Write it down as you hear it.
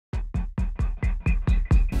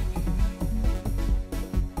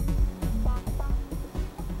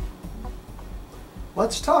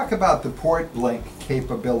Let's talk about the port blink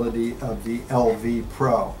capability of the LV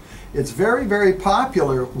Pro. It's very, very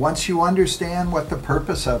popular once you understand what the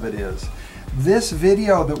purpose of it is. This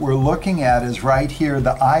video that we're looking at is right here,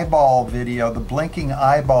 the eyeball video, the blinking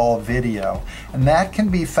eyeball video, and that can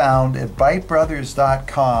be found at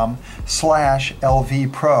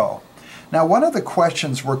bytebrothers.com/LV Pro. Now, one of the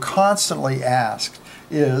questions we're constantly asked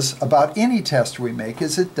is about any test we make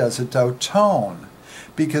does it tone?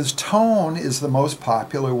 Because tone is the most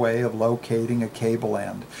popular way of locating a cable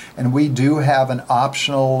end. And we do have an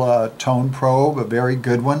optional tone probe, a very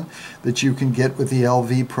good one, that you can get with the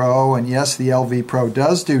LV Pro. And yes, the LV Pro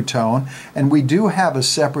does do tone. And we do have a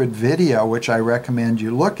separate video, which I recommend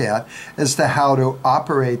you look at, as to how to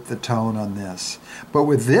operate the tone on this. But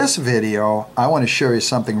with this video, I want to show you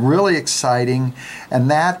something really exciting,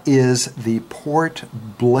 and that is the Port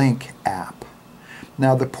Blink app.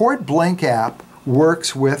 Now, the Port Blink app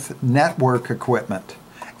works with network equipment,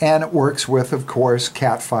 and it works with, of course,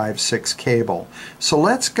 Cat 5/6 cable. So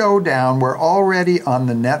let's go down. We're already on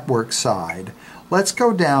the network side. Let's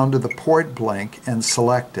go down to the Port Blink and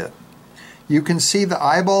select it. You can see the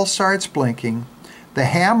eyeball starts blinking. The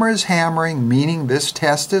hammer is hammering, meaning this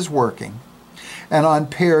test is working. And on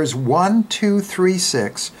pairs 1, 2, 3,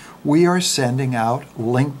 6, we are sending out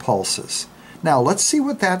link pulses. Now let's see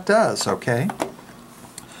what that does, okay?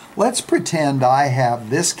 Let's pretend I have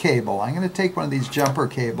this cable. I'm going to take one of these jumper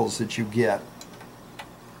cables that you get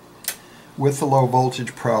with the Low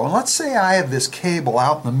Voltage Pro. And let's say I have this cable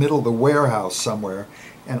out in the middle of the warehouse somewhere,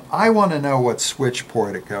 and I want to know what switch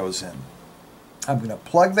port it goes in. I'm going to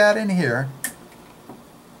plug that in here.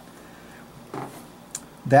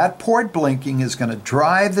 That port blinking is going to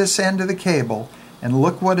drive this end of the cable, and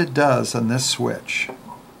look what it does on this switch.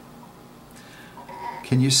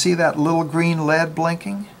 Can you see that little green LED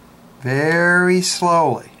blinking? Very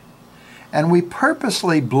slowly. And we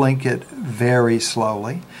purposely blink it very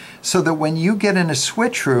slowly so that when you get in a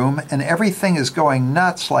switch room and everything is going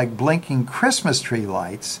nuts like blinking Christmas tree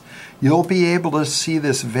lights, you'll be able to see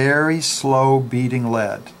this very slow beating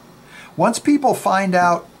LED. Once people find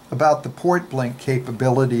out about the port blink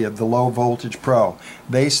capability of the Low Voltage Pro,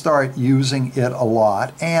 they start using it a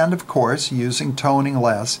lot, and of course using toning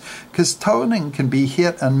less, because toning can be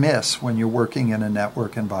hit and miss when you're working in a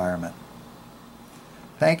network environment.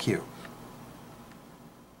 Thank you.